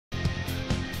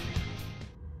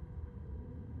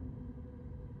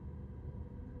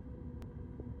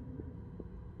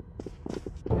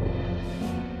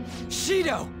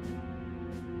Bushido!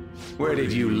 Where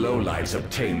did you lowlights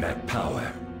obtain that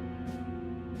power?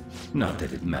 Not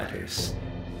that it matters.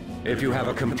 If you have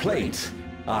a complaint,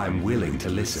 I'm willing to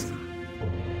listen.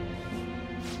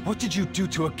 What did you do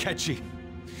to Akechi?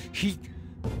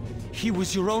 He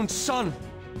was your own son!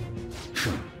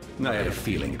 I had a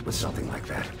feeling it was something like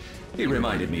that. He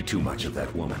reminded me too much of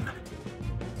that woman.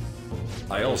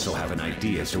 I also have an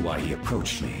idea as to why he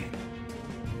approached me.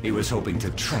 He was hoping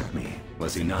to trap me,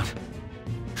 was he not?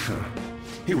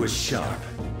 He was sharp,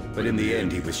 but in the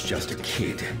end he was just a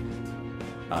kid.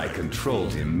 I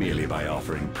controlled him merely by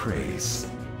offering praise.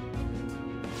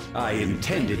 I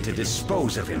intended to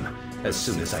dispose of him as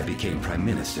soon as I became Prime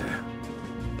Minister.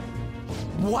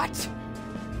 What?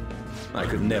 I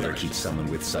could never keep someone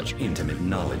with such intimate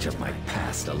knowledge of my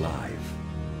past alive.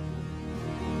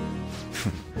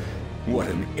 What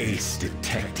an ace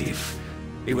detective.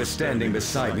 He was standing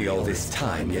beside me all this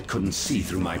time, yet couldn't see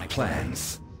through my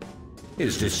plans.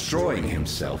 His destroying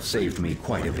himself saved me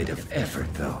quite a bit of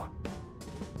effort, though.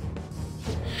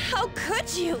 How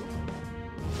could you?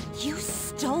 You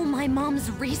stole my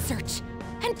mom's research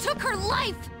and took her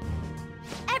life!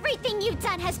 Everything you've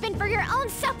done has been for your own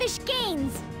selfish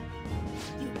gains!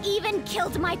 You even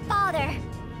killed my father!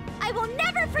 I will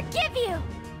never forgive you!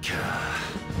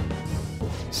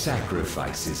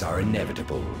 Sacrifices are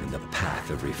inevitable in the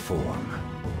path of reform.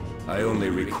 I only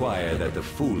require that the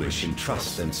foolish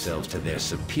entrust themselves to their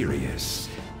superiors.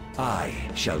 I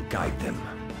shall guide them.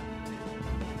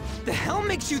 The hell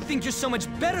makes you think you're so much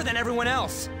better than everyone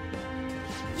else?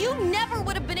 You never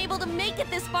would have been able to make it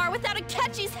this far without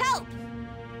Akechi's help!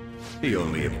 He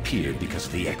only appeared because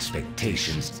of the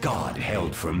expectations God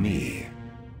held for me.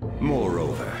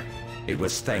 Moreover, it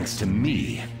was thanks to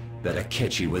me that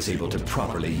Akechi was able to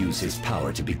properly use his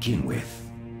power to begin with.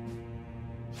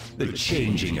 The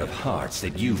changing of hearts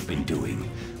that you've been doing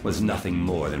was nothing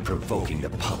more than provoking the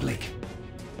public.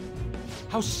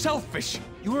 How selfish!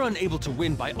 You were unable to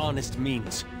win by honest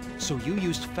means, so you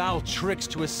used foul tricks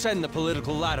to ascend the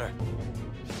political ladder.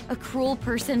 A cruel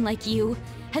person like you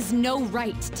has no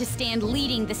right to stand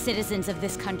leading the citizens of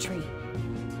this country.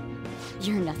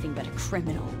 You're nothing but a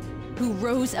criminal who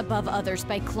rose above others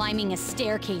by climbing a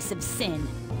staircase of sin.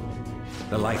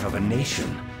 The life of a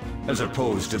nation, as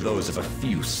opposed to those of a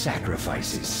few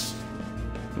sacrifices.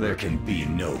 There can be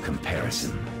no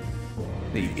comparison.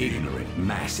 The ignorant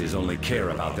masses only care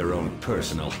about their own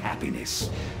personal happiness.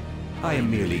 I am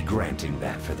merely granting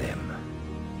that for them.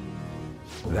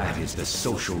 That is the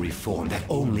social reform that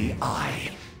only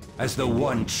I, as the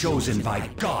one chosen by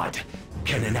God,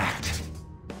 can enact.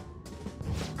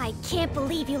 I can't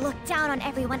believe you look down on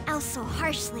everyone else so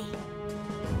harshly.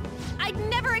 I'd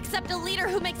never accept a leader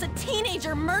who makes a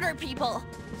teenager murder people!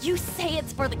 You say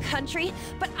it's for the country,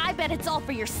 but I bet it's all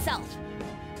for yourself.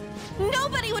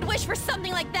 Nobody would wish for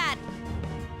something like that!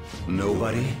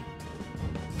 Nobody?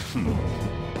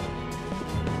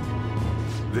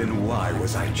 Then why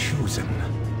was I chosen?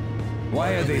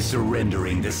 Why are they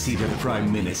surrendering the seat of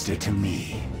Prime Minister to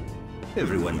me?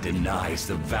 Everyone denies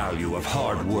the value of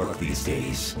hard work these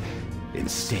days.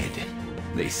 Instead,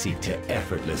 they seek to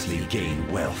effortlessly gain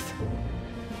wealth.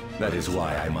 That is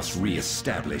why I must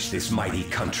re-establish this mighty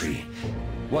country.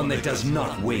 One that does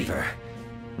not waver.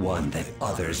 One that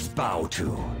others bow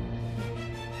to.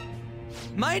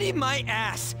 Mighty my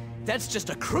ass! That's just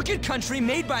a crooked country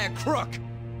made by a crook!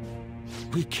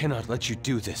 We cannot let you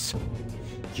do this.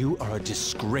 You are a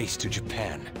disgrace to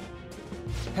Japan.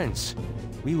 Hence,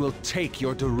 we will take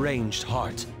your deranged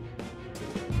heart.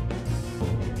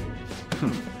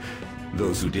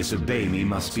 Those who disobey me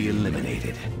must be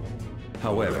eliminated.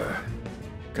 However,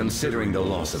 considering the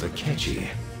loss of Akechi,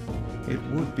 it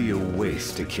would be a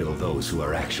waste to kill those who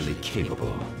are actually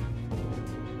capable.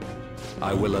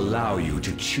 I will allow you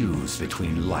to choose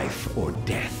between life or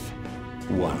death.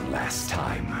 One last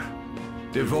time.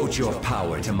 Devote your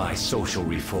power to my social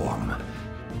reform.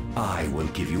 I will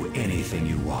give you anything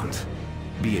you want,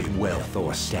 be it wealth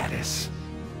or status.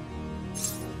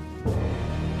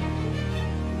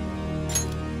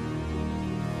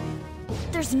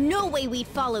 There's no way we'd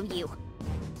follow you.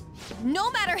 No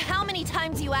matter how many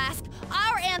times you ask,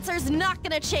 our answer's not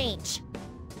gonna change.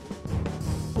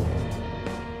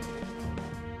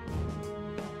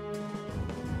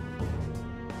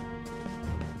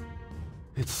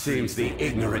 It seems the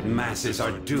ignorant masses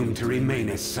are doomed to remain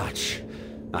as such.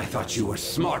 I thought you were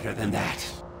smarter than that.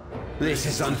 This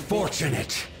is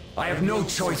unfortunate. I have no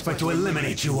choice but to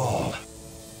eliminate you all.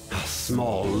 A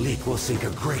small leak will sink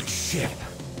a great ship.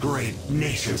 Great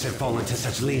nations have fallen to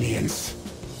such lenience.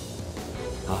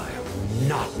 I will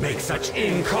not make such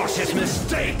incautious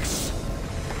mistakes!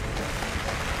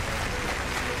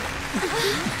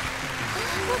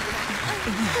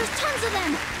 There's tons of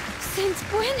them! Since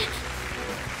when?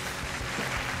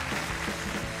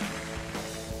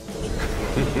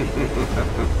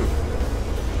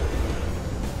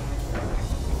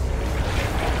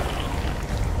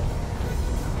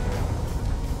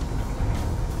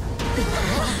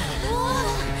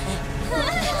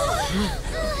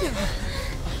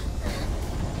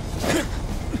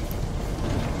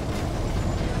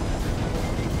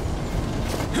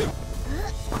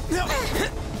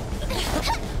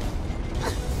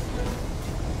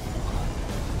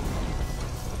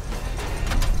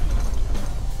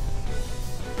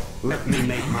 Let me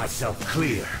make myself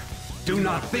clear. Do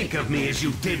not think of me as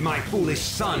you did my foolish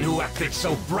son who acted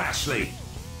so brashly.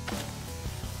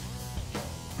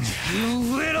 You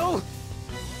little...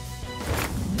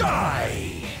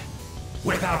 Die!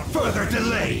 Without further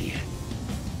delay!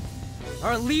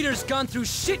 Our leader's gone through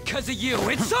shit 'cause of you!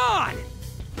 It's on!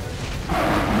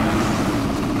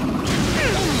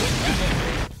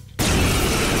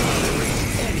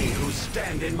 Any who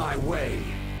stand in my way.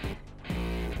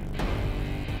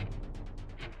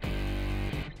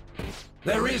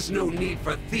 There is no need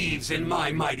for thieves in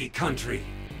my mighty country.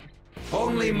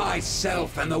 Only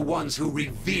myself and the ones who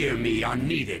revere me are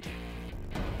needed.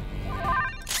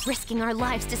 Risking our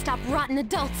lives to stop rotten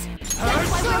adults. That's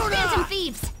why we're phantom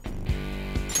thieves!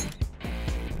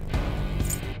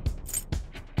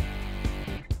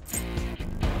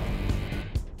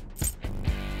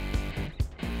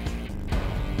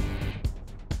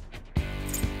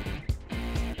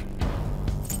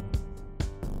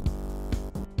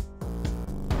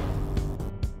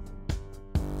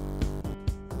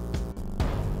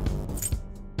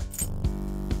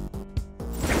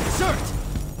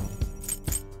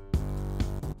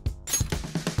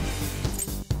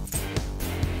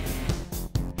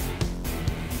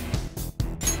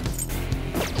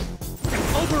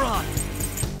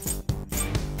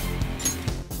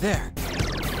 There.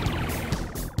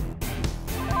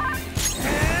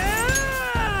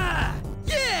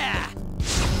 Yeah!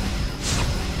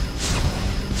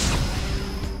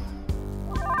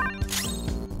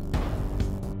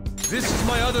 This is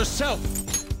my other self.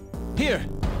 Here.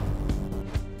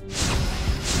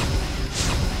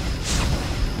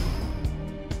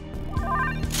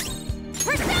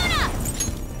 Persona!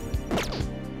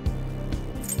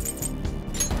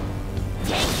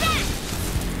 Take that!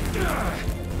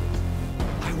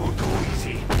 I won't go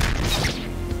easy.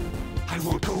 I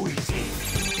won't go easy.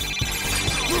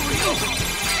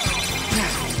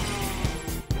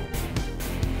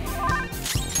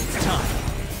 It's time.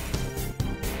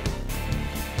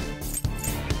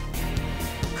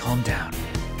 Calm down.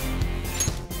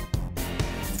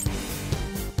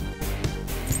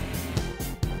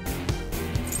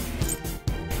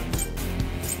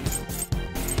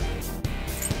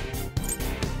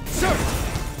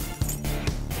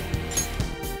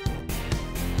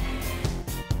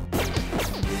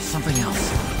 Something else.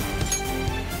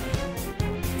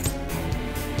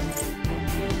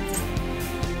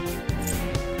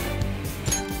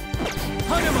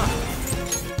 Hanuma!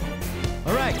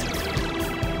 All right.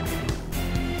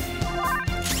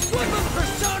 Weapon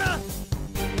persona!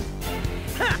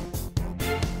 Ha!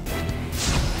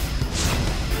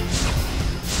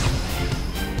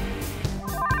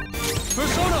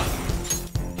 Persona!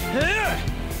 Here!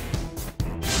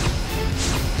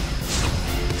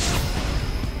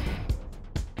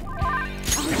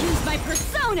 My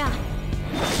persona!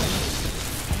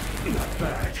 Not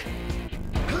bad.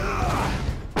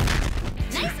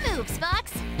 Nice moves, Fox!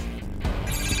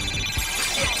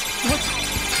 What?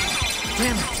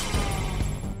 Damn it!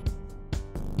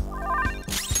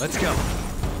 Let's go.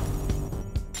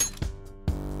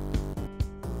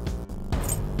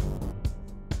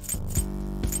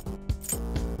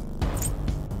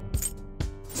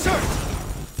 Sir!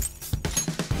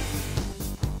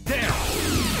 There!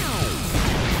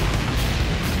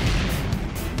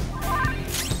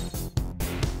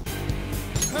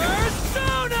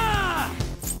 Persona!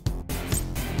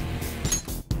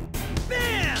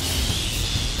 Bam!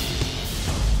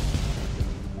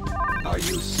 Are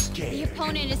you The scared?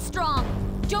 opponent is strong.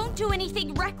 Don't do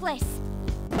anything reckless.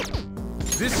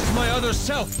 This is my other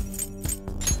self.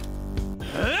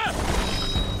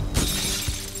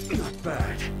 Not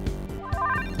bad.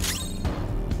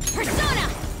 Persona!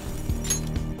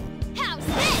 How's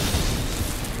this?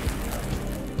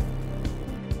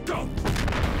 Go!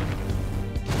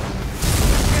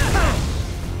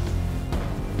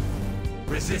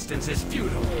 Resistance is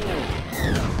futile.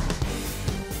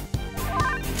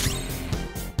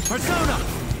 Persona!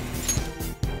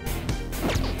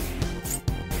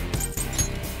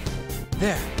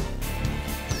 There.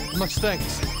 Much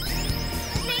thanks.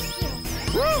 Thank you.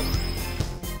 Woo!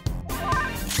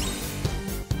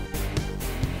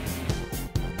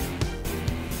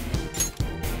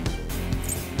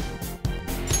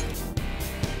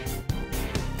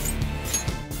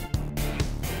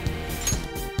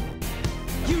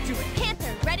 You do it.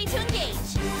 Panther, ready to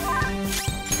engage.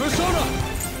 Persona!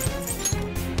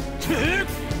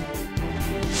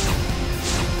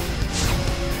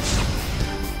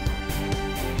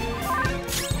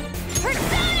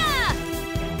 Persona!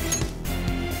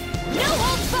 No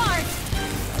holds barred!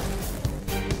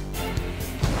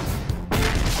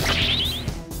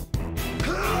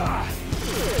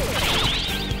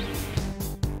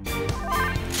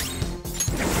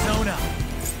 Persona!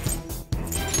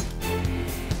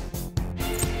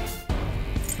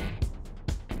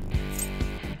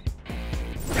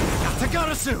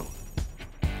 Takarasu!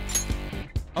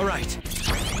 All right.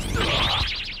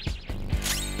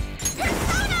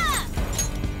 Persona!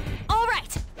 All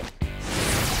right.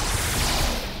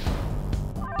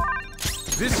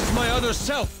 This is my other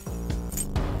self.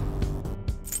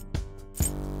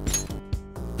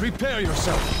 Prepare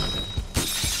yourself.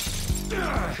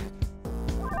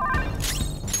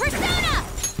 Persona!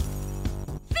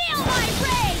 Feel my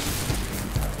rage!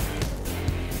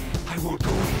 I won't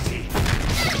go easy.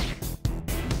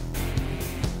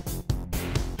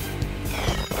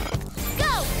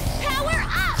 Go! Power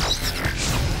up!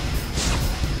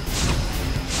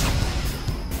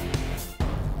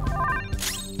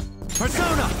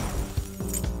 Persona!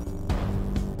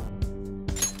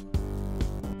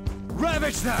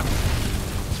 Ravage them!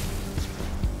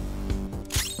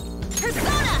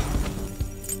 Persona!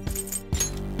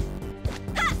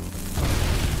 Ha!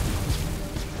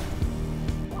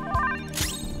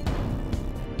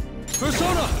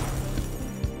 Persona!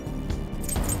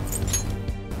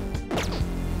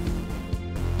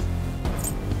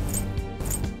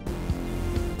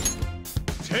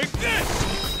 Take this!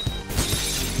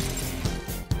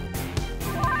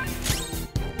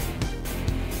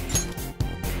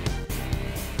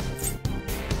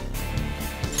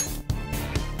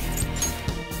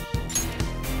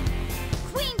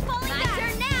 Queen falling back! My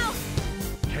turn now!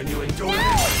 Can you endure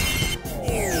this?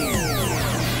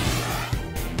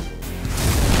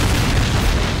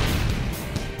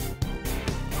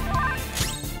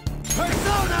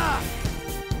 Persona!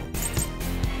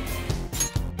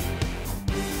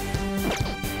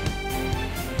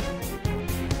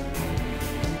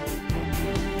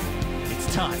 It's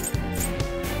time.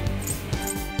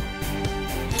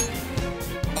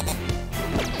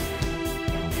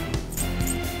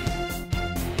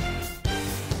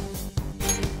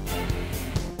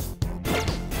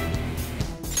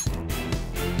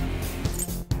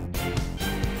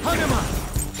 Hagama!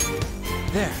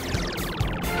 There.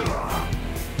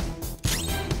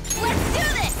 Let's do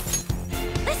this!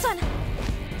 This one!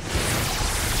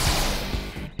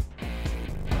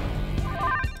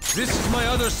 This is my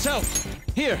other self.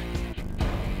 Here.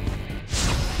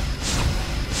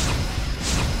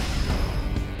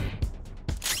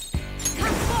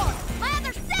 Come forward! My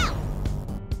other self!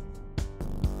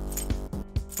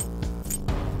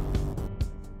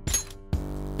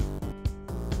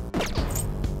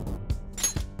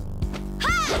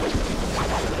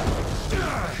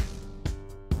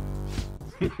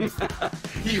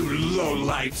 You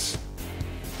lowlifes!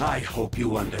 I hope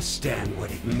you understand what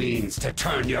it means to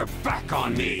turn your back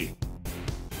on me!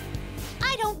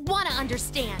 I don't want to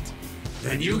understand.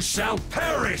 Then you shall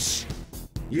perish!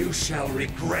 You shall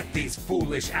regret these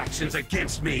foolish actions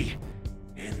against me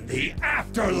in the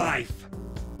afterlife!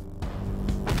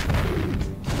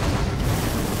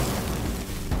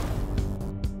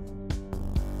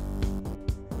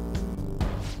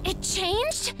 It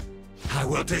changed? I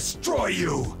will destroy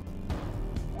you!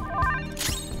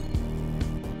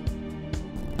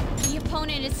 The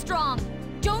opponent is strong.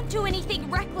 Don't do anything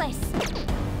reckless.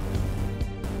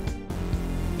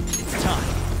 It's time.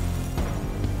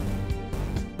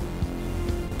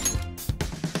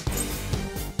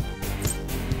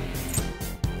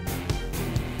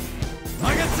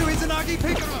 Nagatsu Izanagi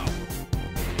Picaro!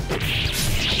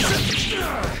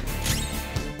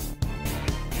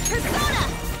 Persona!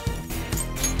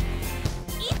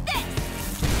 Eat this!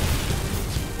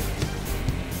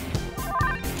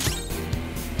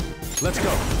 Let's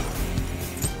go.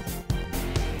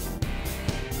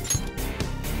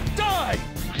 Die!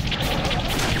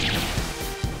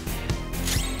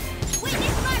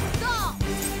 Witness my resolve!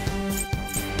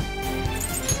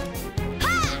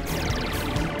 Ha!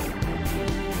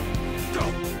 Go!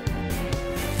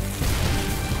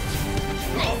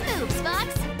 Nice moves, Fox!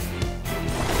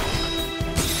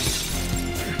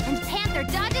 And Panther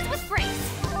dodges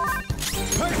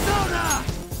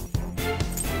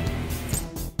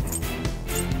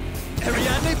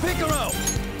Picaro!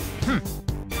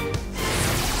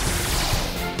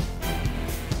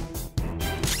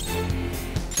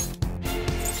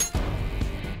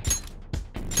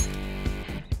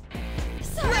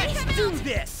 Let's do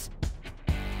this!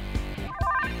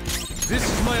 This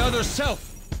is my other self!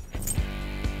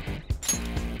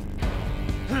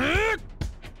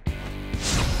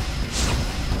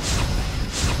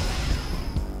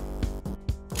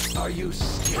 Are you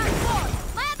scared?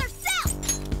 My other self!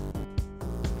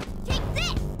 Take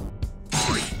this!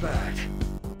 Bad.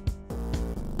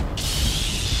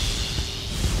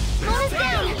 Slow us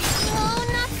down! Oh,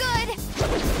 not good!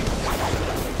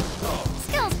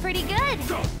 Skill's pretty good!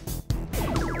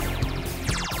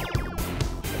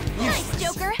 Nice,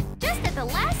 Joker! Just at the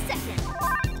last second!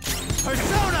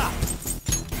 Persona!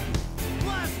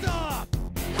 Blast off!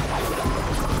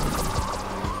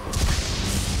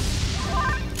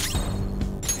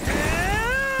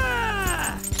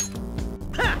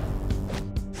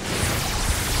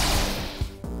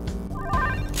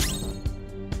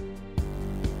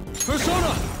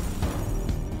 Persona!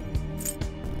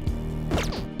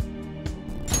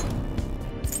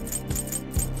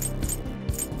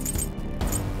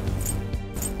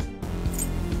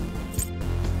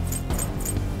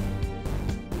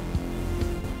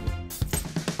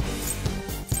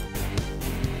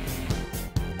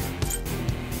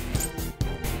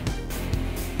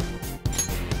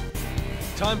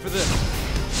 Time for this.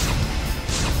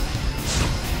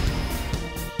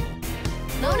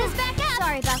 Mona's back up!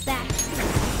 Sorry about that.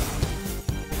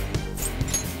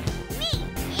 Me!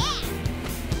 Yeah!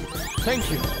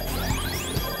 Thank you.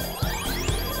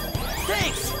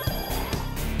 Thanks!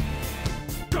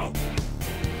 Go!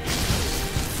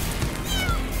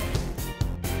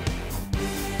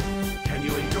 Can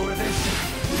you endure this?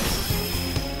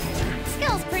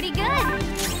 Skill's pretty good!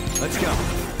 Let's go.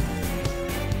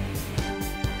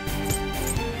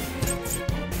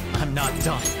 I'm not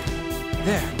done.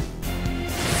 There.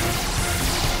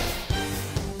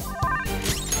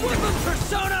 Weapon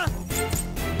Persona!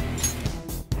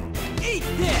 Eat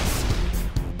this!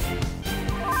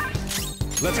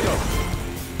 Let's go.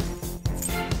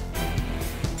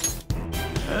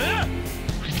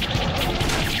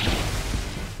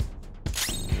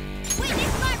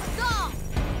 Witness my resolve!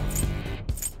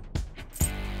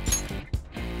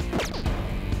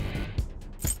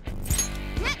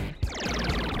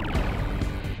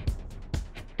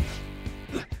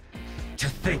 To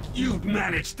think you'd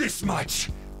manage this much!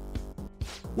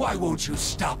 Why won't you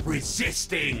stop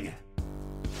resisting?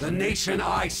 The nation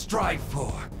I strive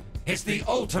for is the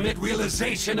ultimate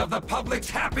realization of the public's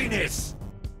happiness!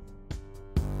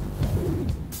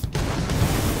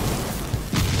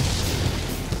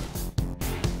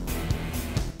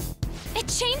 It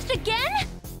changed again?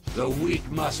 The weak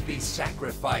must be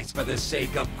sacrificed for the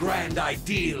sake of grand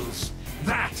ideals.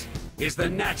 That is the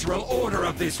natural order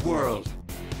of this world.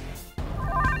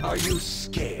 Are you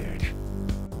scared?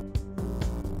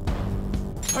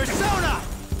 Persona!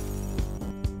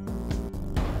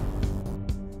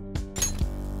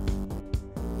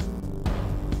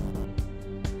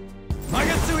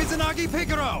 Magatsu Izanagi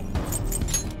Picaro!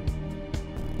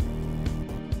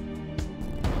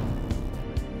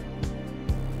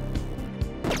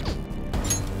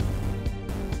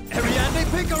 Ariande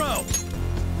Picaro!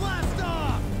 Blast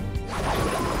off!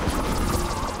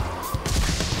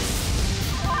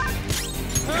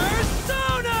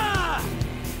 Persona!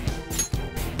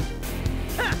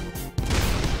 Ha!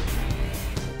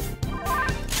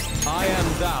 I am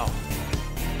thou.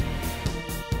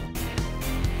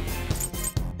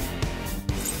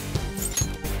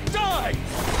 Die!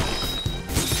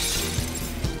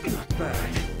 Not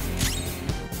bad.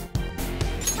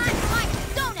 Time for my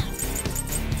persona!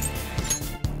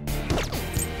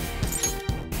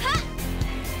 Ha!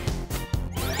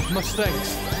 Much thanks.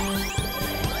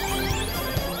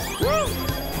 Woo!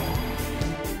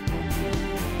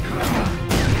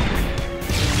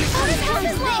 Bonus health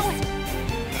is low!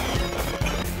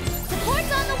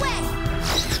 Support's on the way!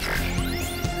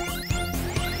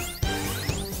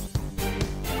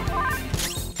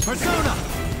 Persona!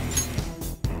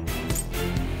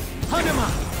 Hanuma!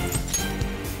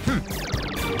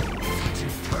 Such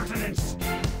impertinence!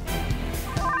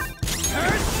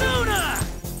 Persona!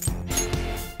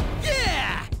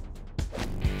 Yeah!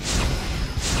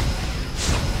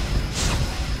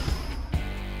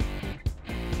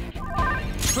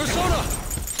 Persona!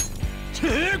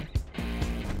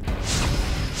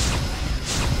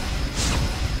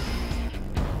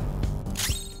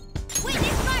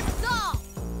 Witness my resolve!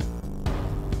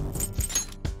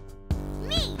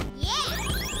 Me! Yeah!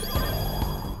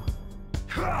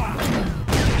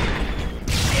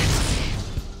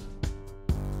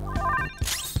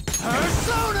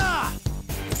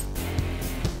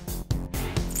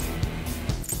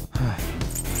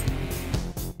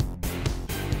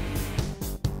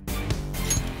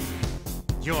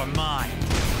 You're mine.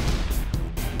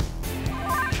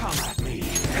 Come at me.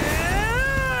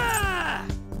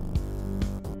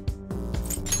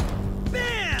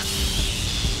 Bam!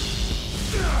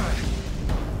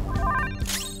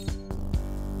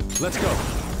 Let's go.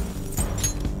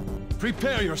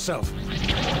 Prepare yourself.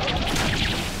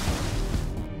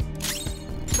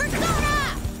 Persona!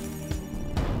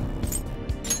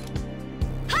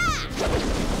 Ha!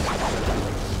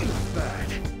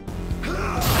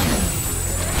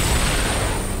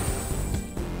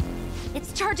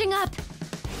 It's charging up.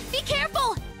 Be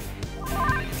careful!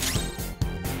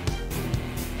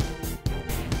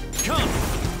 Come!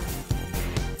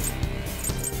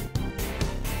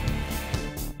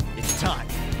 It's time.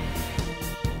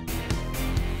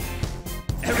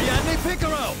 Ariadne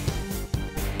Picaro!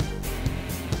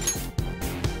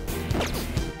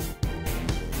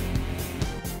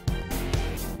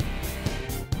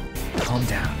 Calm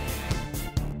down.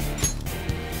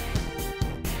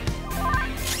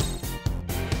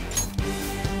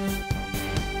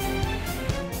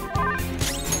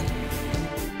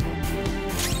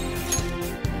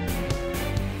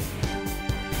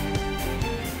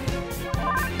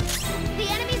 The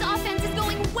enemy's offense is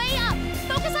going way up!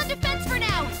 Focus on defense for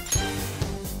now!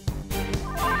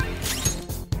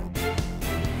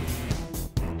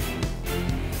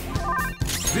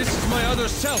 This is my other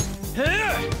self.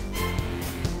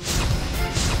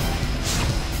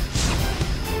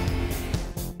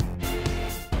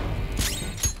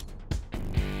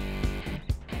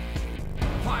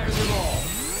 Fire them all.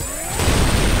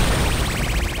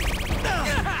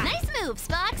 Nice moves,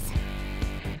 Fox!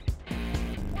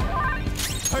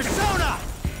 Persona!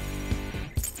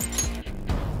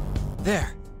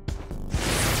 There.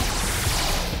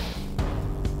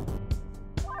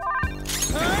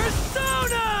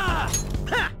 Persona!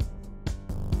 Ha!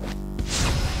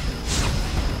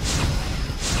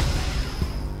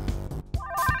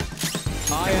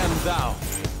 I am thou.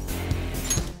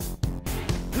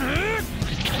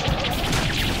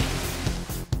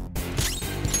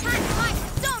 Time for my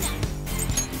persona!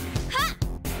 Ha!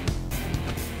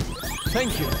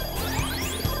 Thank you.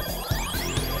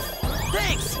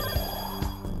 Thanks!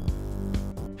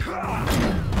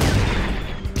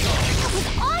 That was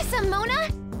awesome, Mona!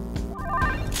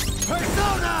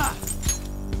 Persona!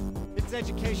 It's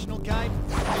educational guide.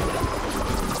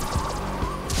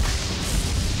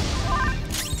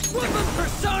 Weapon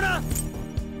Persona!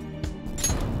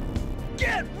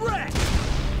 Get wrecked!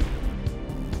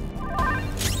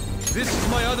 This is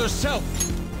my other self.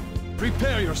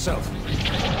 Prepare yourself.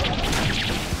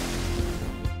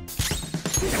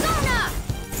 Persona!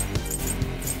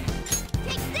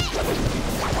 Take this!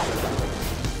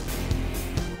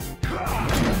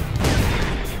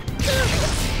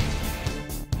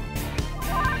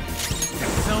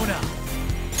 Persona!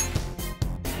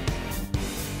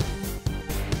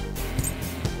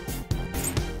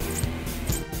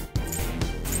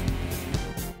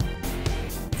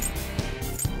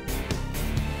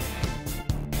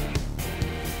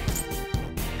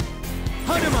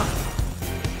 Hanuma!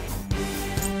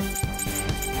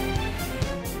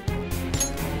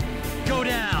 Go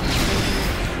down!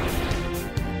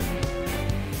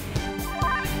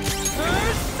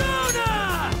 Persona!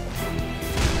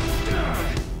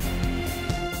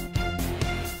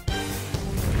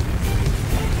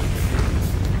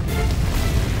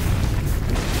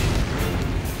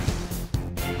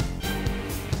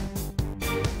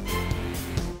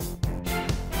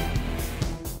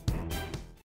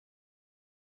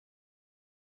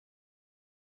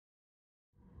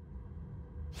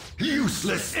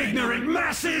 Useless, ignorant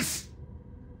masses!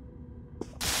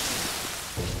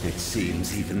 It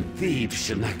seems even thieves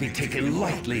should not be taken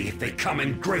lightly if they come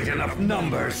in great enough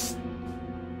numbers.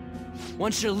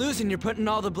 Once you're losing, you're putting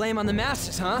all the blame on the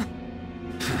masses, huh?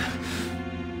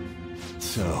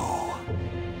 So,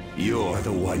 you're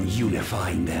the one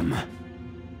unifying them.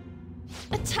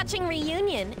 A touching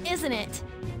reunion, isn't it?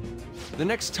 The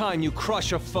next time you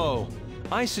crush a foe,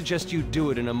 I suggest you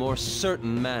do it in a more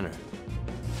certain manner.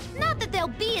 Not that there'll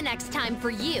be a next time for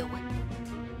you.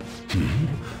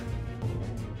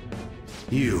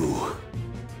 You're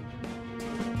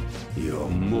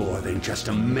more than just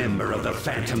a member of the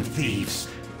Phantom Thieves,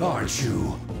 aren't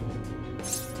you?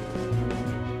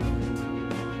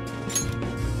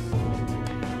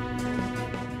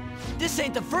 This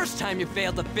ain't the first time you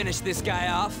failed to finish this guy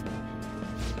off.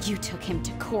 You took him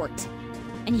to court,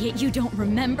 and yet you don't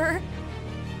remember?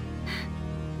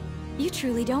 You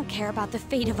truly don't care about the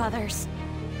fate of others.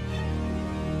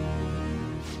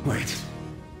 Wait.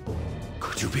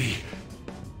 Could you be...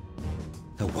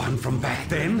 the one from back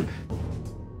then?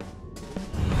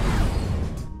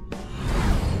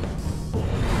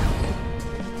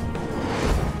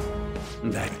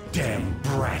 That damn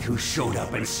brat who showed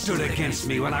up and stood against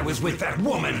me when I was with that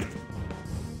woman!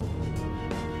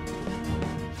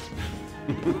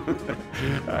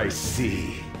 I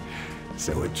see.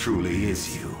 So it truly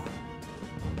is you.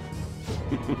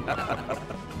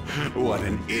 What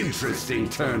an interesting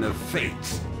turn of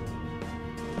fate.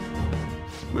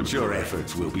 But your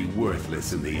efforts will be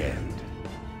worthless in the end.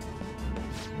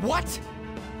 What?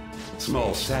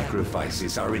 Small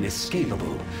sacrifices are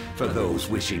inescapable for those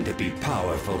wishing to be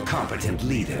powerful, competent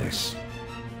leaders.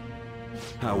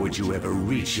 How would you ever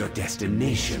reach your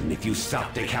destination if you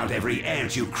stopped to count every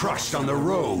ant you crushed on the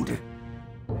road?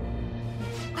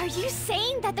 Are you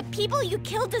saying that the people you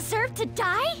killed deserve to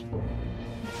die?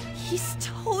 He's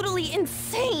totally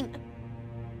insane!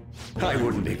 I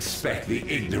wouldn't expect the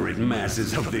ignorant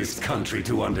masses of this country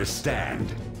to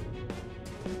understand.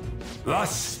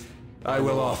 Thus, I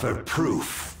will offer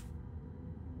proof.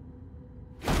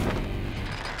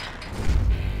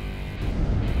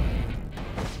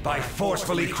 By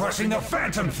forcefully crushing the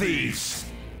Phantom Thieves!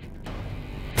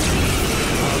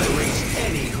 I'll erase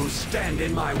any who stand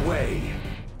in my way.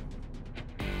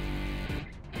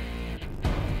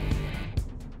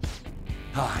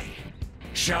 I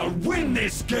shall win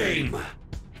this game!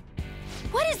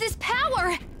 What is this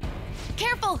power?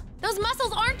 Careful! Those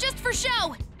muscles aren't just for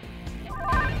show!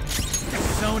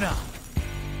 Persona!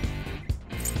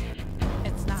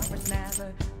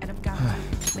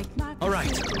 All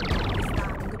right.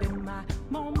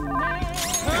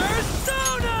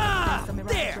 Persona!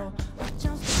 There!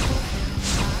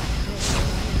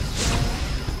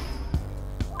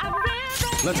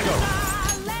 Let's go.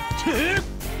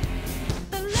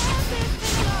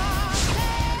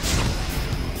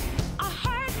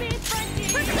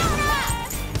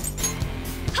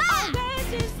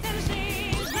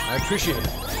 I appreciate it.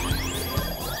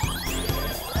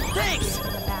 Thanks!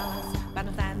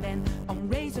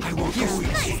 I won't go easy.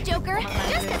 Nice, Joker!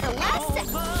 Just at the last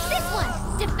This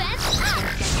one! Defense up!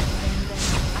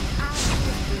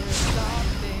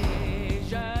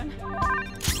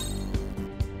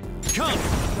 Come!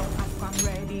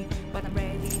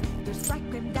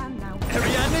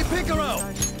 Ariadne Picaro!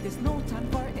 There's no time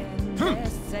for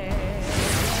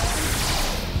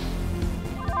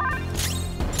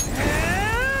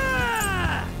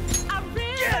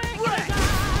Get wrecked!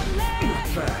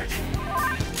 Bad.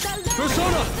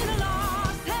 Persona!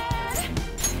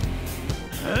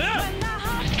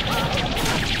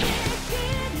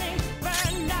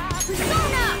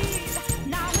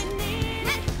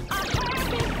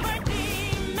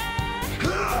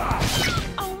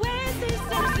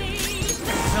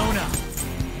 Persona!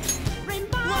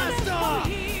 Blast off!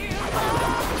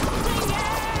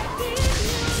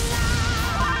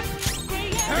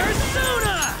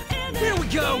 Persona! Here we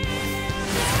go!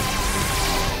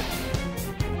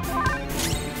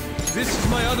 This is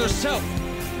my other self!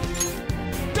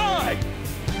 Die!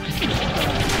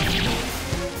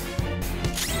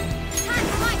 Time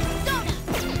for my persona!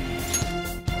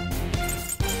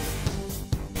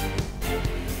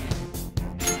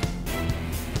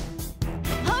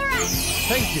 All right!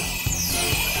 Thank you!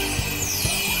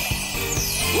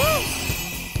 Woo!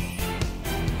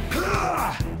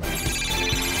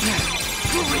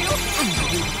 For real?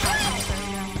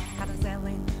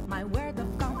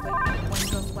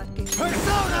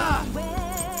 Persona!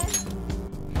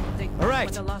 All right.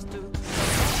 Persona!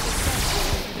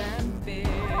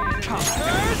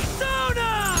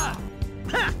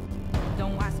 Ha!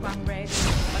 Don't ask why I'm ready,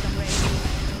 but I'm ready to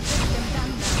take them down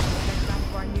now. That's time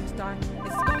for a new start.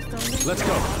 It's constantly Let's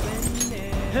go.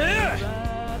 Here!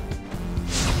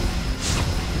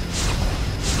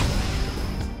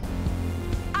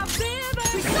 I've been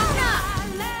Persona!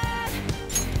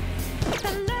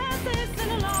 the last is in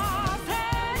a lost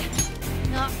head.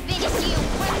 Not finish you!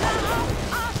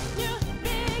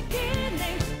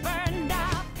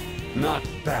 Not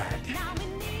bad.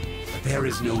 But there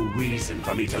is no reason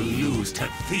for me to lose to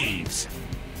thieves.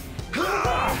 Too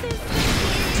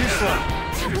slow!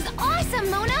 That was awesome,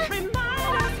 Mona!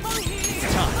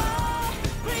 It's time.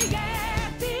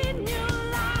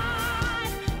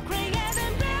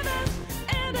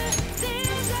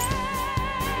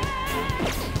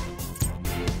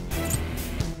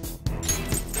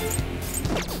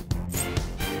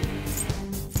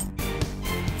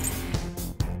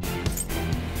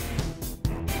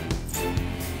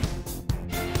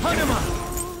 Hanuma!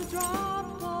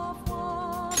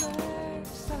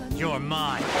 You're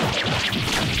mine.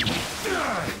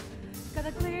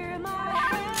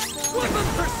 Weapon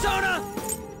Persona!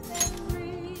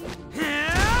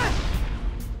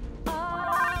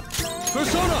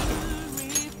 Persona!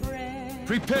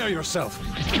 Prepare yourself!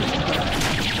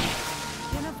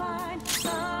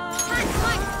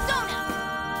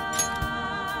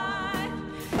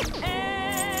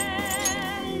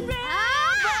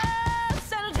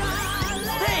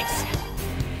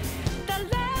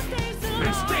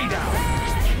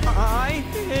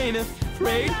 ain't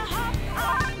afraid.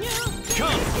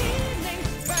 Come!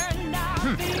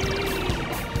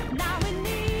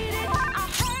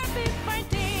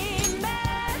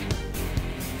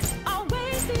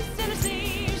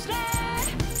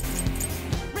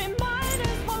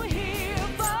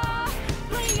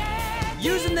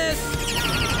 Using this!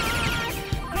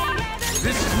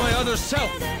 This is my other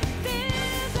self!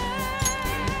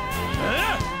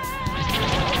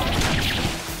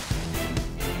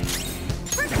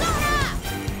 Persona!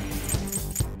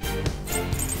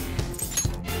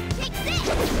 Take this!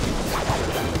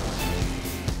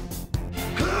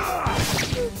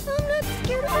 I'm not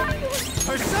scared of anyone.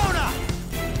 Persona!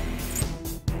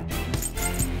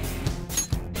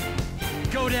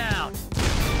 Go down!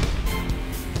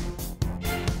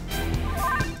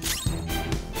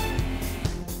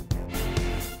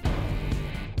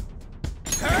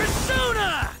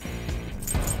 Persona!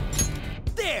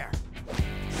 There!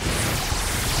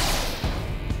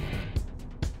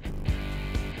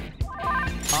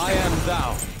 I am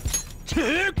thou.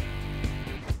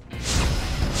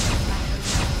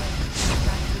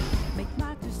 Make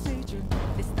my decision.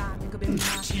 This time it could be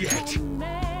Not yet.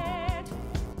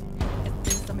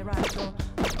 It's a miracle.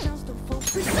 A chance to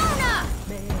fulfill Persona!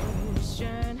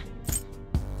 mission.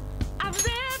 I'm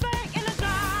living in a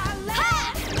dry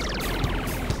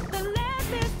the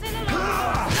land is in a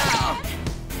lost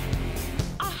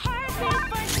a heartbeat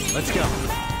for you. Let's go.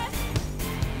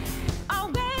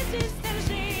 Oasis in a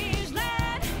strange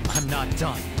land. I'm not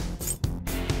done.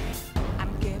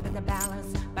 I'm giving the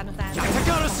balance, but no time.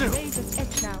 Yatagarasu! Raise its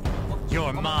edge now.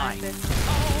 You're mine. It's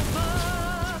over.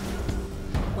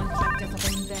 One track just a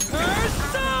thing then.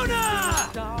 Persona!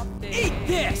 Stop Eat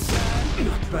this!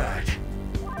 Not bad.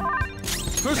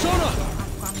 Persona!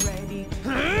 I'm ready.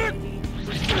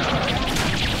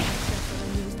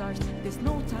 New stars. There's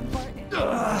no time for it.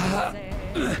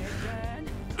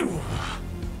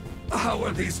 How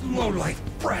are these lowlife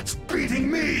brats beating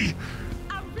me?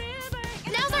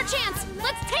 Now's our chance!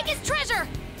 Let's take his treasure!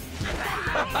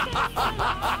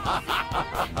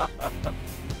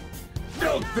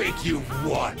 Don't think you've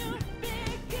won.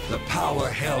 The power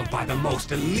held by the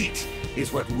most elite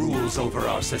is what rules over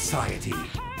our society.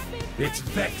 It's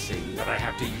vexing that I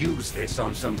have to use this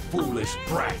on some foolish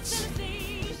brats.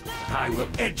 I will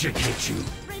educate you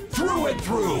through and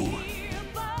through.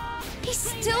 He's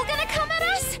still gonna come at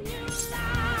us?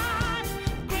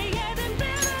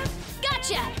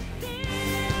 Gotcha!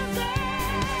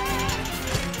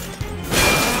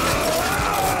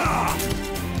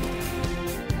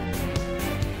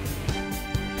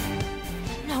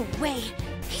 No way!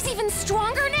 He's even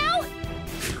stronger now?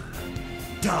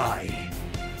 Die.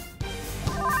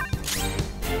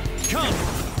 Come!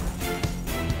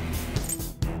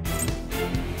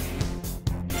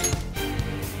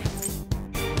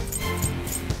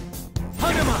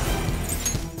 Hanuma!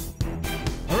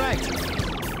 All right.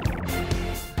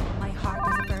 My heart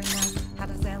is a burner. Had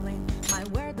a selling. My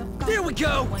word of God. There we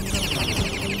go!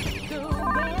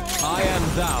 I am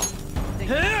thou.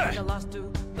 Here! The last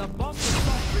two. The boss is so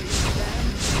free.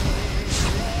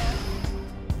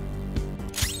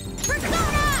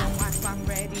 Persona! I'm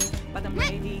ready, but I'm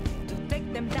ready to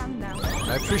take them down now.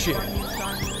 I appreciate it.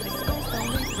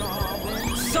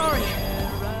 Sorry!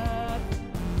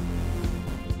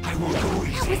 I won't go That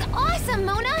easy. was awesome,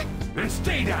 Mona! And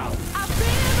stay down.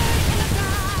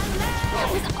 That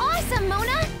was awesome,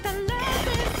 Mona!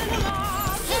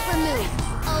 Super move!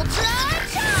 Ultra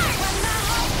charge!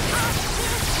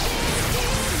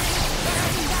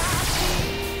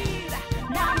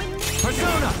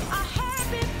 Persona!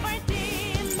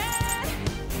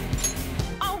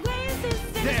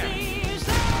 There!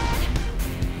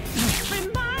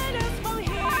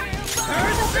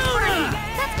 Persona!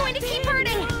 That's going to keep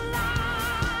hurting!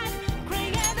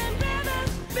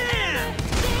 Bam!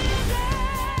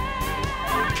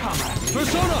 Come at me.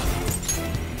 Persona!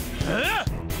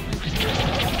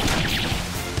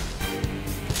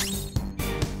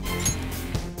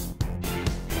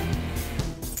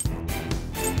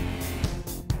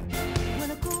 When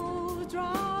a cool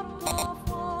drop of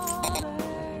water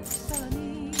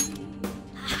suddenly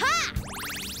Aha!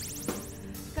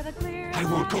 gotta clear I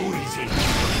won't go easy.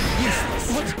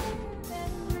 What?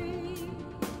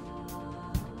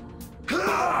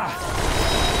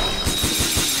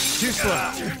 Too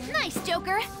slow. Nice,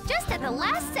 Joker! Just at the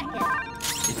last second!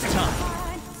 It's time.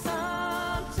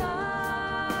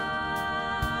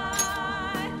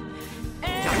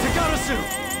 Yatagarasu!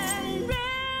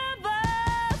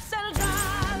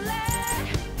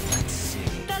 Let's see.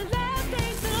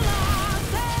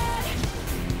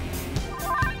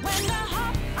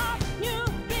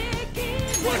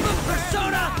 What the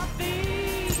Persona?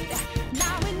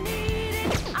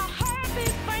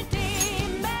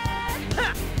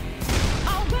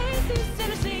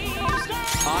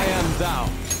 I am thou.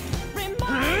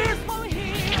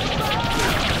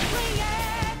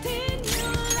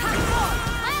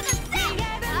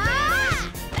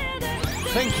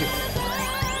 Thank you.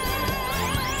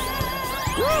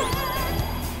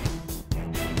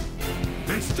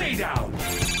 Then stay down!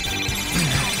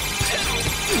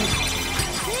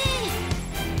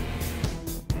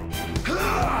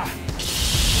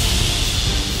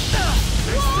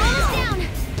 Down!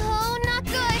 Oh, not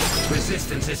good!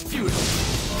 Resistance is futile!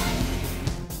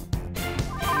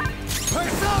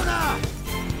 Persona!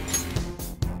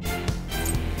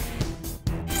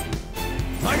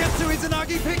 Magatsu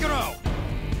Izanagi Picaro!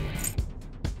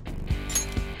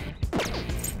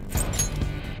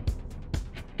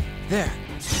 There.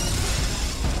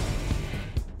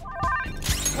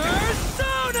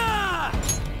 Persona!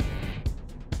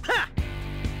 Ha!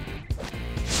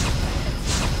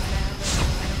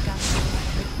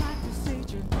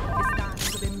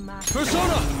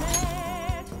 Persona!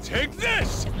 Take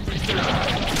this!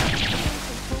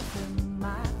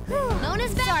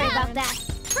 Mona's back. Sorry about that.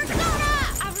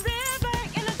 Persona!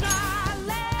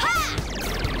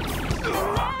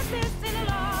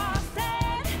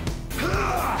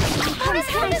 Mona's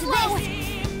hand is low!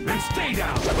 Then stay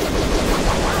down! Then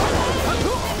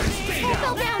stay I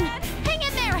fell down! down! Hang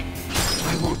in there!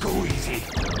 I won't go easy!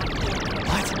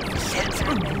 What? Shit!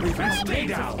 Then stay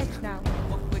down!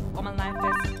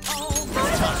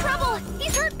 Mona's in trouble!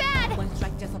 He's hurt bad! One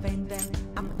strike just offend them.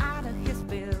 I'm out of his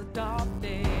field of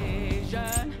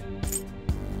vision.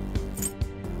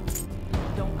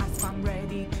 Don't ask if I'm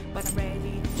ready, but I'm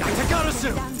ready.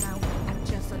 Yatagarasu! Down now. I'm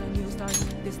just on a new start.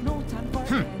 There's no time for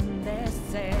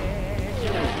indecision.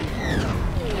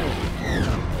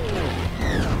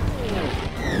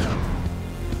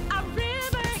 A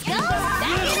river in Go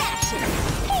back in action!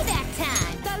 Payback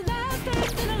time! the last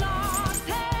is in a lost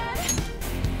head.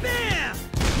 Bam!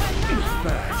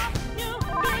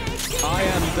 I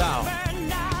am thou.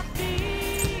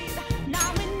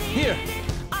 Here.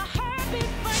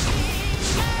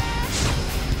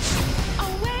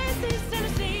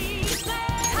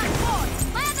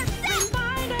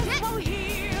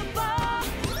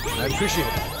 I appreciate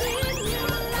it.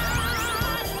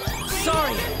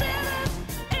 Sorry!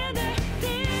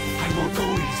 I won't go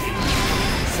easy!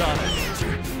 Sonic.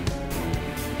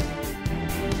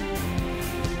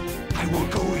 I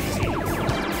won't go easy!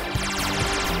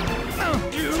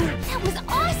 That was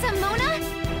awesome, Mona!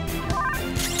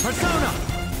 Persona!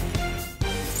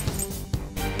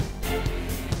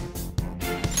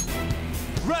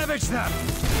 Ravage them!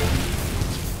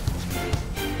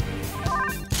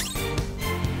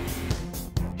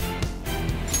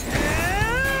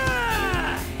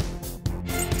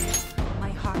 My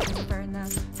heart is a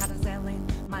furnace, had a selling.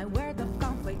 My word of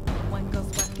conflict, one goes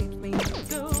what keeps me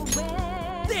going.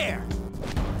 There!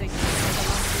 They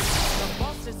say the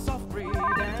boss is so free,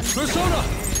 then Persona!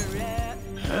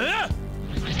 Huh?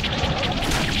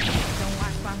 don't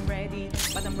ask if I'm ready,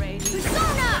 but I'm ready.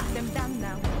 Persona! Let them down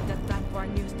now, the time for a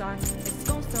new start. It's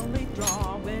constantly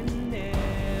drawing nearer.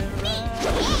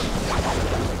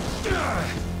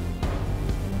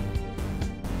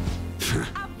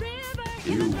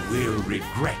 You will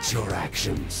regret your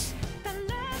actions.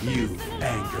 You've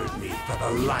angered me for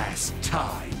the last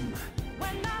time.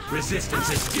 Resistance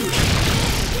is futile.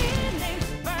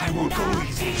 I won't go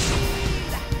easy.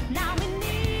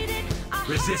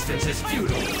 Resistance is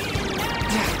futile.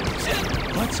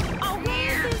 What?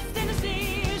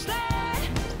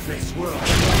 This world.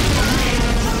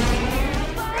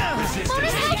 Resistance is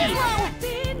Mona's futile. low!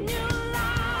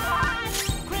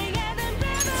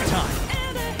 It's time.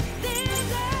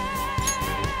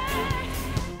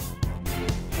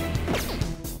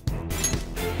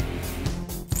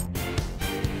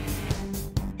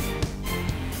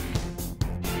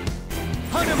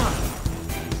 Hanema!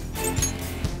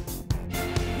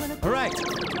 Alright!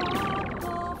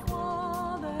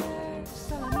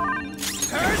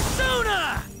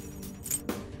 Persona!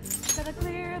 Gotta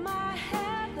clear my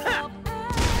head up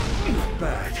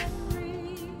Bad.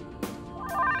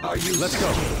 Are you? Let's go.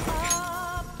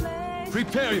 and play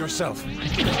Prepare yourself.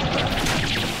 like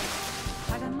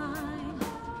a mine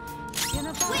in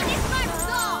a Witness my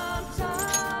soul!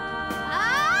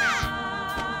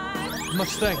 Ah! Much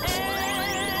thanks.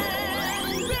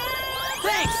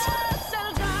 Thanks!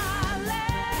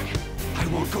 I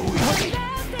won't go easy.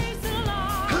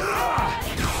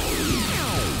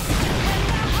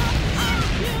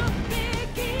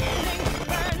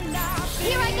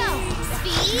 Here I go!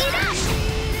 Speed up!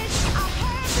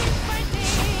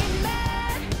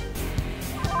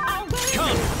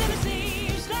 Come!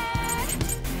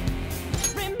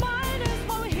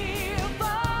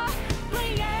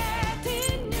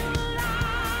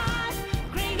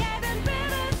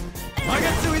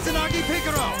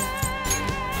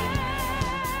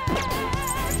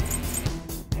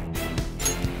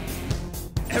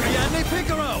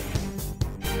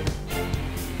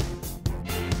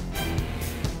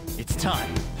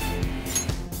 time.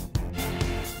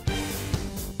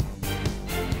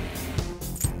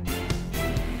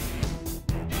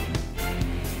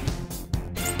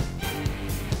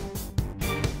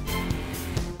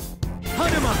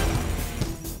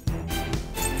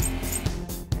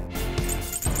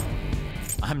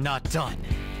 I'm not done.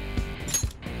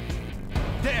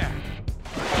 There!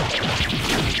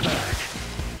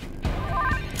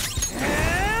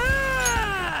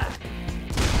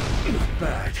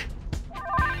 Bad.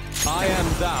 I am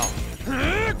thou.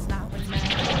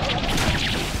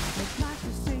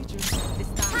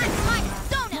 Time for my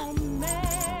persona!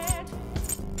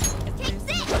 Take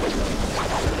this!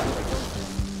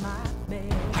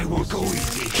 I won't go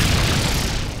easy.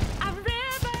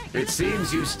 It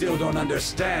seems you still don't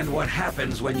understand what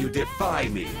happens when you defy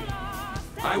me.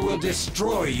 I will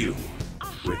destroy you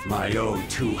with my own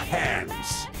two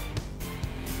hands.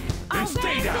 And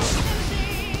stay down!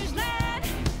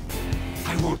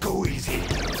 I won't go easy.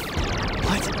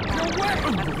 What? Your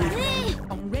weapon!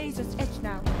 On razor's edge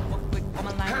now. Walk with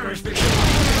woman like Perish this.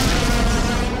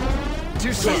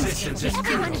 Too soon. Resistance is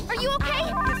Everyone, futile. are you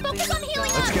okay? Focus on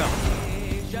healing Let's up! go.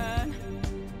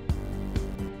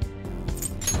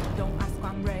 Don't ask if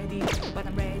I'm ready, but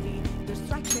I'm ready to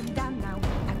strike him down now.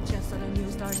 I'm just on a new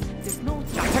start. There's no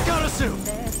time. Takeru!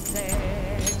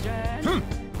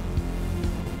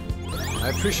 I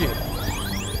appreciate it.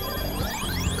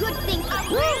 Good thing I'm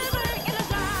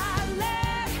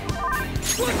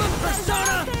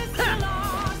Persona!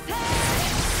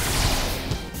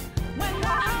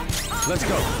 Let's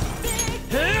go.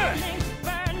 Here!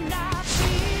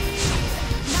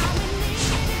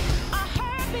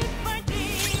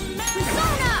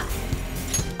 Persona!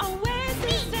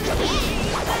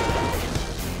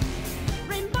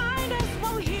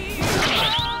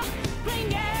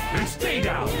 And stay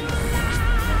down!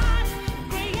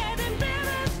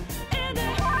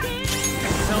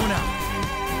 Persona!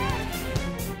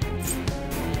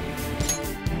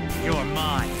 You're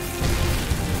mine.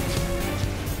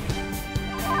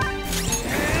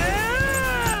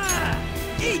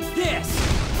 Eat this!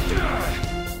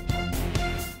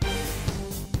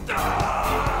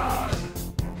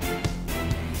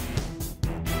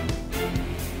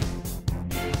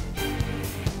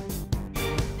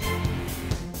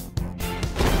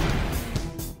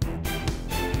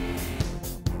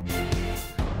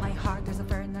 My heart is a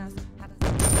furnace.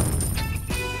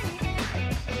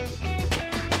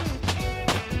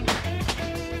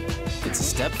 It's a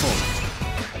step forward.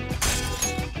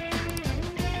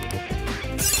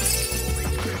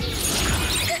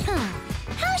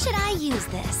 How should I use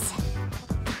this?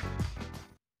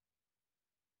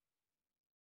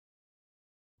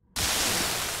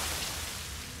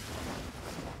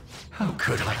 How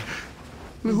could I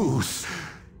lose?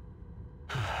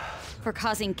 For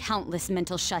causing countless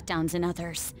mental shutdowns in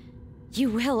others. You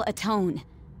will atone.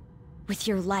 With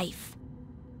your life.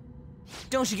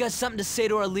 Don't you got something to say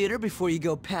to our leader before you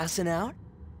go passing out?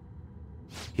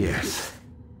 Yes.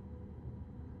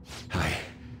 I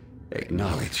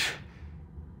acknowledge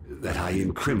that I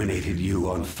incriminated you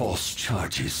on false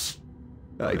charges.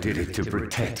 I did it to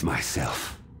protect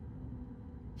myself.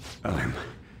 I'm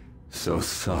so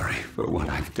sorry for what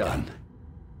I've done.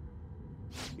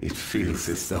 It feels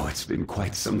as though it's been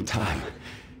quite some time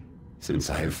since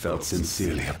I have felt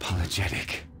sincerely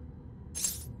apologetic.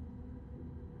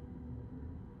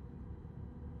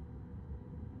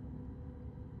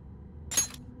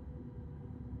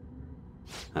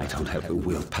 I don't have the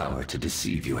willpower to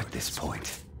deceive you at this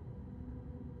point.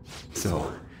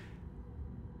 So,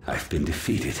 I've been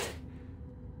defeated.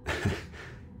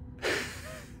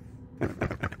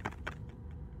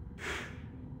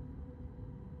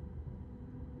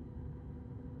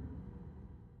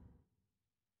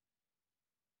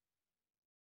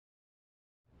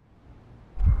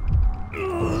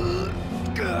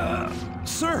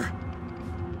 Sir!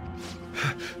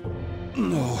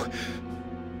 No.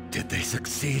 Did they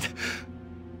succeed?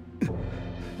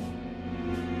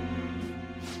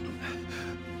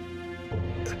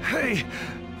 Hey!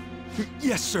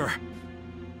 Yes, sir.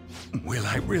 Will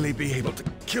I really be able to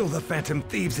kill the Phantom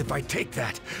Thieves if I take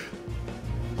that?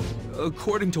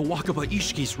 According to Wakaba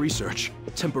Ishiki's research,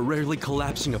 temporarily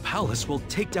collapsing a palace will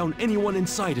take down anyone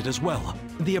inside it as well.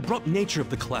 The abrupt nature of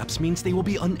the collapse means they will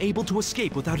be unable to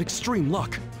escape without extreme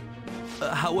luck.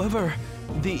 However,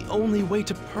 the only way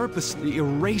to purposely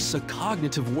erase a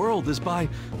cognitive world is by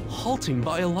halting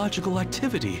biological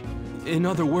activity. In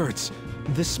other words,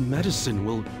 this medicine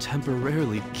will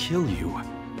temporarily kill you.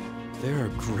 There are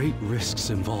great risks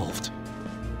involved.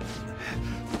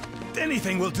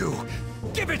 Anything will do!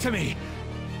 Give it to me!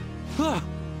 Ah!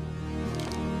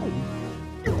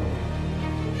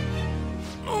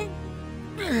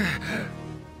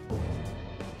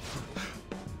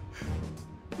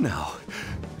 Now,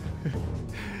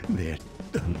 they're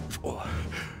done for.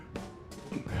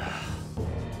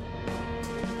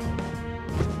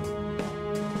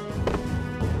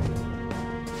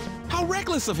 How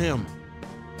reckless of him!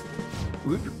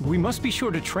 We must be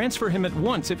sure to transfer him at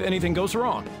once if anything goes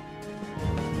wrong.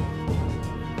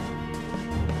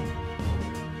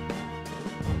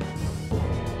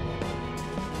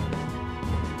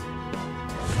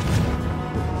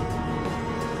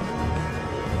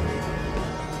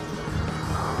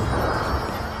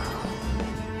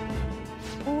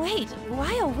 Wait,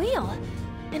 why a wheel?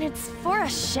 And it's for a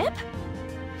ship?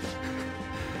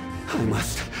 I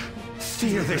must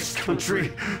steer this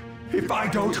country. If I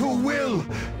don't, who will?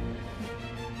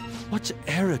 What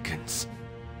arrogance!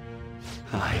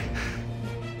 I...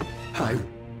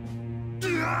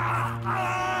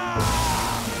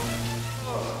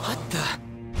 What the...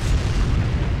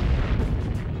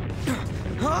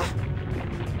 Huh?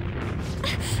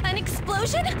 An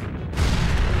explosion?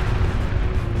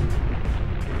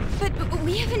 But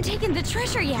we haven't taken the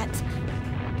treasure yet.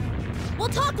 We'll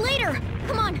talk later.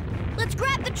 Come on, let's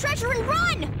grab the treasure and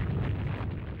run!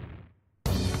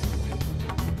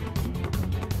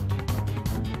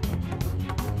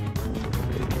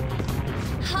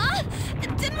 Huh?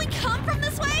 Didn't we come from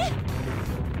this way?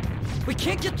 We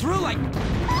can't get through like...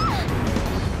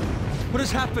 What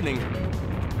is happening?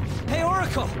 Hey,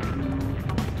 Oracle!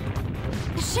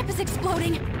 The ship is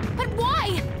exploding, but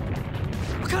why?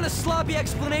 What kind of sloppy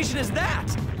explanation is that?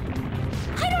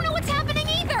 I don't know what's happening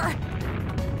either!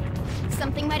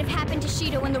 Something might have happened to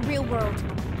Shido in the real world.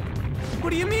 What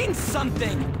do you mean,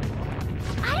 something?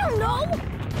 I don't know!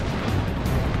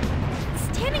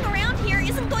 Standing around here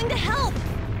isn't going to help!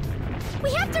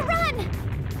 We have to run!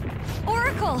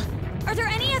 Oracle, are there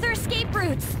any other escape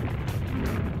routes?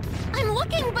 I'm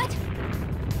looking, but...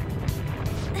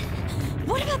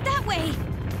 What about that way?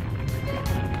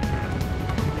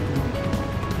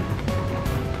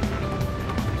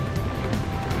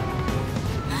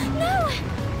 No!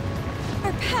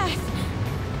 Our path!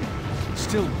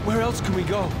 Still, where else can we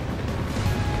go?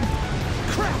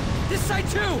 Crap! This side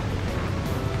too!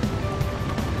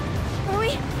 Are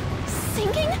we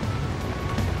sinking?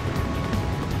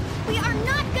 We are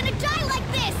not gonna die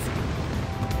like this!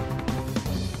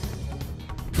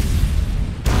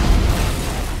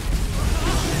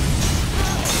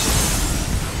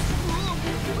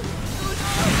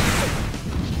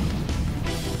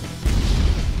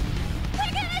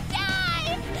 We're gonna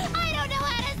die! I don't know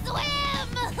how to swim!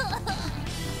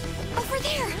 Over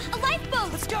there! A lifeboat!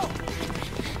 Let's go!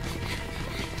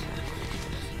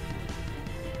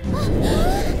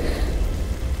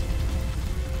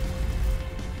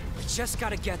 We just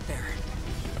gotta get there.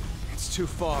 It's too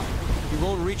far. We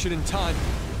won't reach it in time.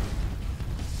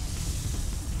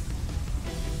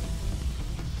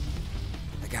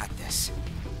 I got this.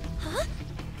 Huh?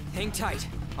 Hang tight.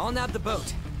 I'll nab the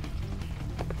boat.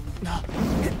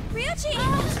 Ryuji!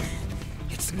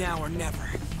 It's now or never.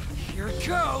 Here it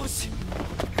goes!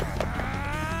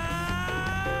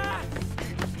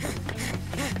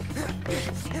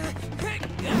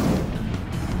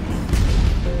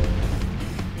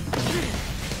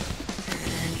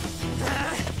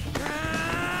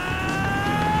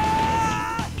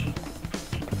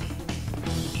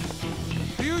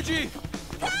 Ryuji!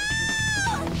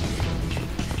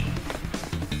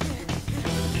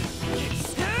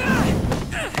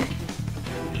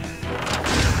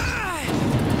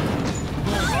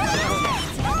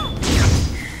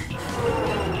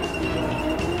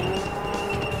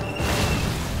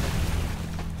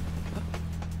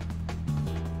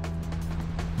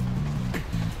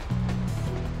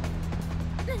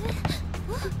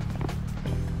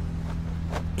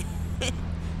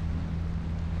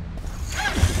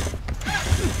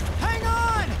 Hang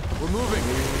on! We're moving.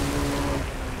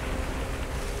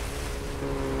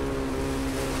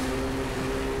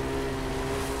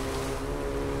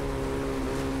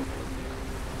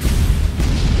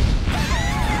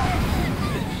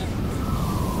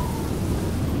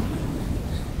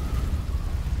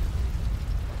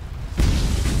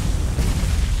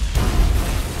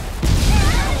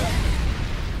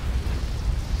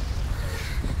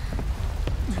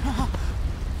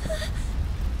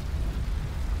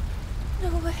 No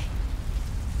way.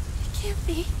 It can't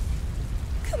be.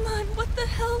 Come on, what the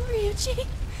hell, Ryuji?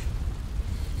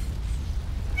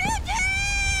 Ryuji!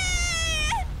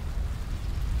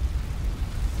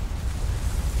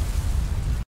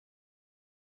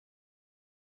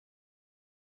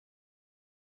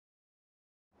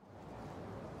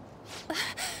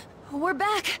 We're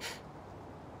back.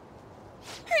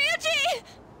 Ryuji!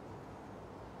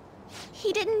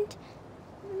 He didn't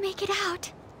make it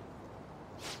out.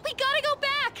 We gotta go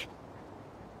back!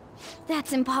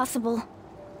 That's impossible.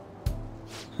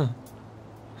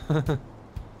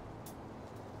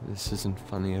 This isn't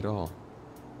funny at all.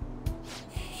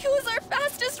 He was our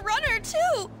fastest runner,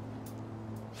 too!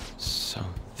 So,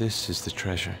 this is the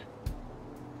treasure.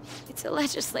 It's a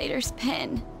legislator's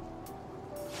pen.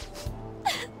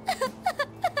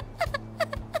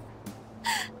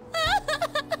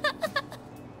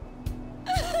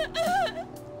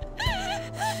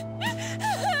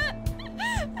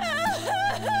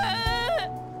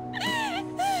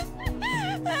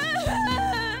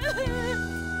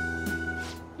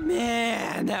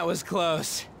 Man, that was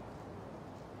close.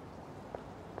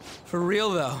 For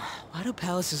real though, why do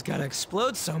palaces gotta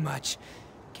explode so much?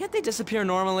 Can't they disappear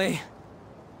normally?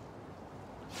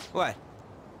 What?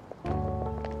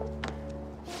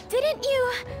 Didn't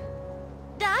you...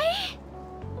 die?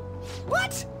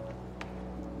 What?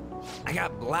 I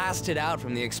got blasted out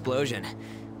from the explosion.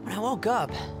 When I woke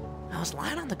up, I was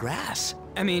lying on the grass.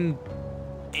 I mean,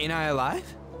 ain't I alive?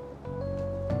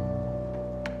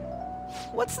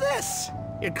 What's this?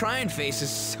 Your crying face is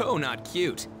so not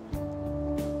cute.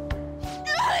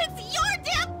 It's your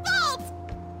damn fault!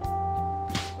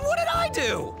 What did I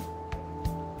do?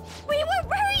 We were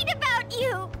worried about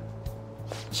you!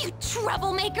 You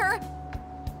troublemaker!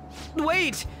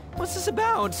 Wait, what's this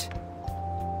about?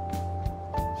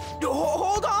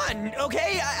 Hold on,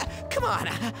 okay? Come on,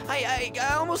 I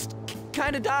almost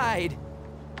kind of died.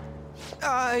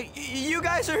 You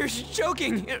guys are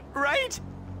joking, right?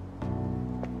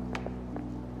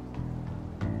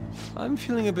 I'm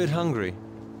feeling a bit hungry.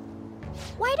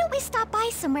 Why don't we stop by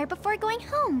somewhere before going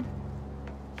home?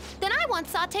 Then I want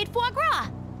sautéed foie gras!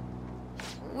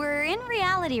 We're in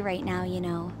reality right now, you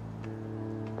know.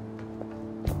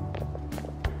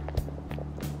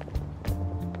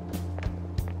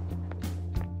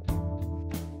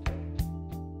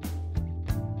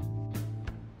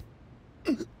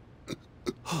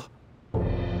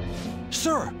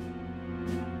 Sir!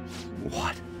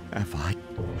 What have I...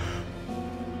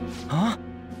 Huh?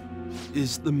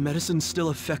 Is the medicine still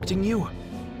affecting you?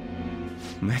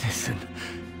 Medicine?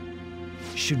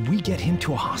 Should we get him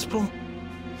to a hospital?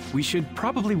 We should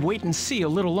probably wait and see a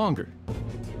little longer.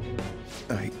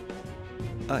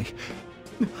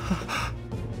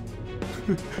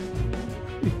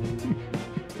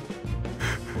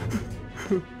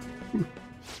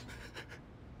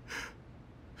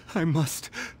 I must...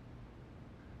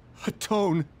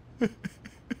 atone.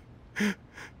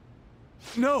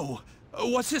 No!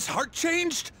 Was his heart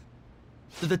changed?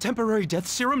 Did the temporary death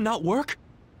serum not work?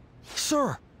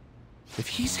 Sir, if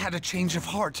he's had a change of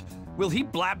heart, will he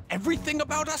blab everything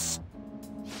about us?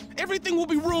 Everything will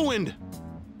be ruined!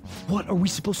 What are we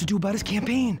supposed to do about his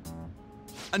campaign?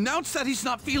 Announce that he's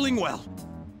not feeling well.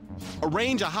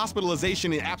 Arrange a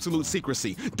hospitalization in absolute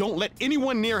secrecy. Don't let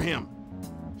anyone near him.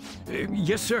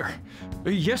 Yes, sir.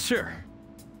 Yes, sir.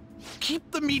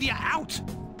 Keep the media out!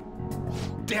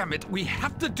 Damn it, we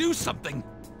have to do something!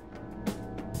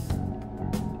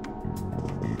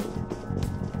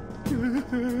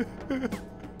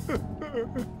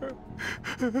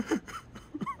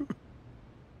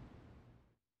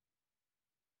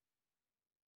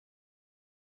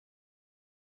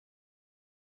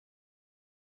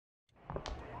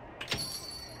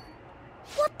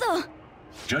 What the?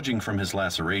 Judging from his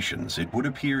lacerations, it would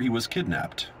appear he was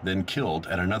kidnapped, then killed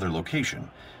at another location,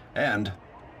 and...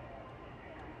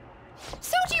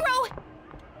 Sojiro!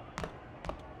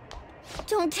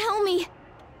 Don't tell me.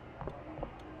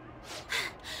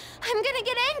 I'm gonna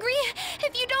get angry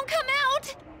if you don't come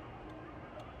out!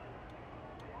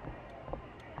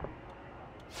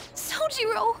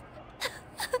 Sojiro!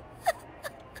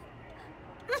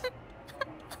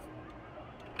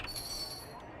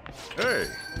 Hey!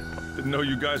 Didn't know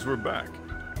you guys were back.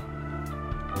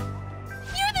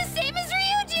 You're the same as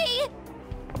Ryuji!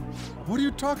 What are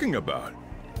you talking about?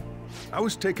 I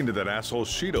was taken to that asshole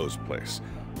Shido's place.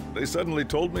 They suddenly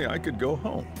told me I could go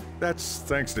home. That's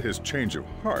thanks to his change of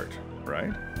heart,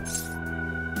 right?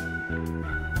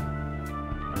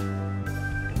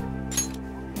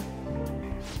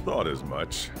 Thought as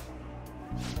much.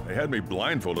 They had me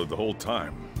blindfolded the whole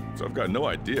time, so I've got no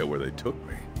idea where they took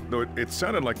me. Though it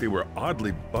sounded like they were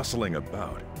oddly bustling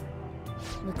about.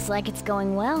 Looks like it's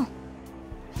going well.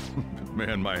 But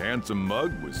man, my handsome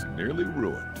mug was nearly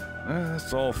ruined.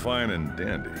 That's all fine and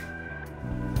dandy.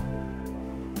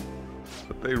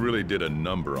 But they really did a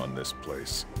number on this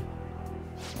place.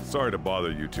 Sorry to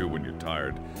bother you two when you're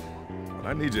tired, but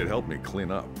I need you to help me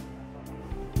clean up.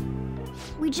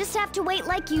 We just have to wait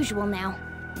like usual now.